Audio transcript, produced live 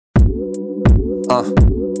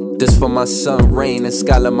This for my son Rain and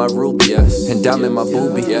Skylar, my Ruby, and Diamond, my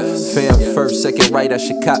boobie. Fam first, second right, I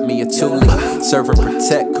should cop me a Thule. Serve and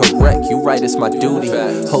protect, correct, you right, it's my duty.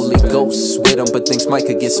 Holy Ghost with them, but things might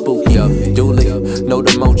could get spooky. Dooley, no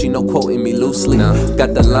emoji, no quoting me loosely.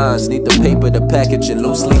 Got the lines, need the paper, the packaging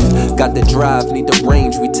loose leaf. Got the drive, need the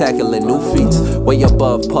range, we tackling new feats. Way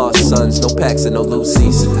above par sons, no packs and no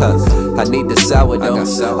Lucy's. I need the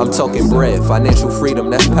sourdough, I'm talking bread, financial freedom,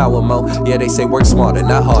 that's power mo. Yeah, they say work smarter,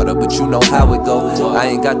 not harder, but you know how it go. I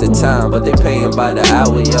ain't got the time, but they paying by the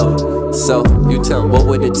hour, yo. So, you tell me, what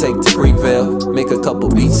would it take to prevail? Make a couple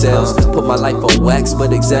beat sales, put my life on wax,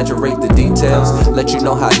 but exaggerate the details. Let you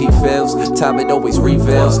know how he feels, time it always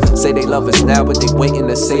reveals. Say they love us now, but they waiting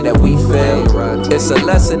to say that we fail. It's a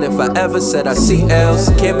lesson if I ever said I see L's.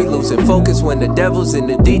 Can't be losing focus when the devil's in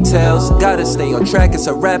the details. Gotta stay on track, it's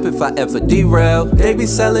a rap if I ever derail. They be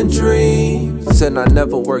selling dreams, and I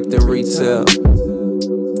never worked in retail.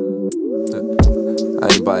 I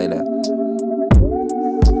ain't buying that.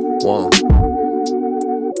 One.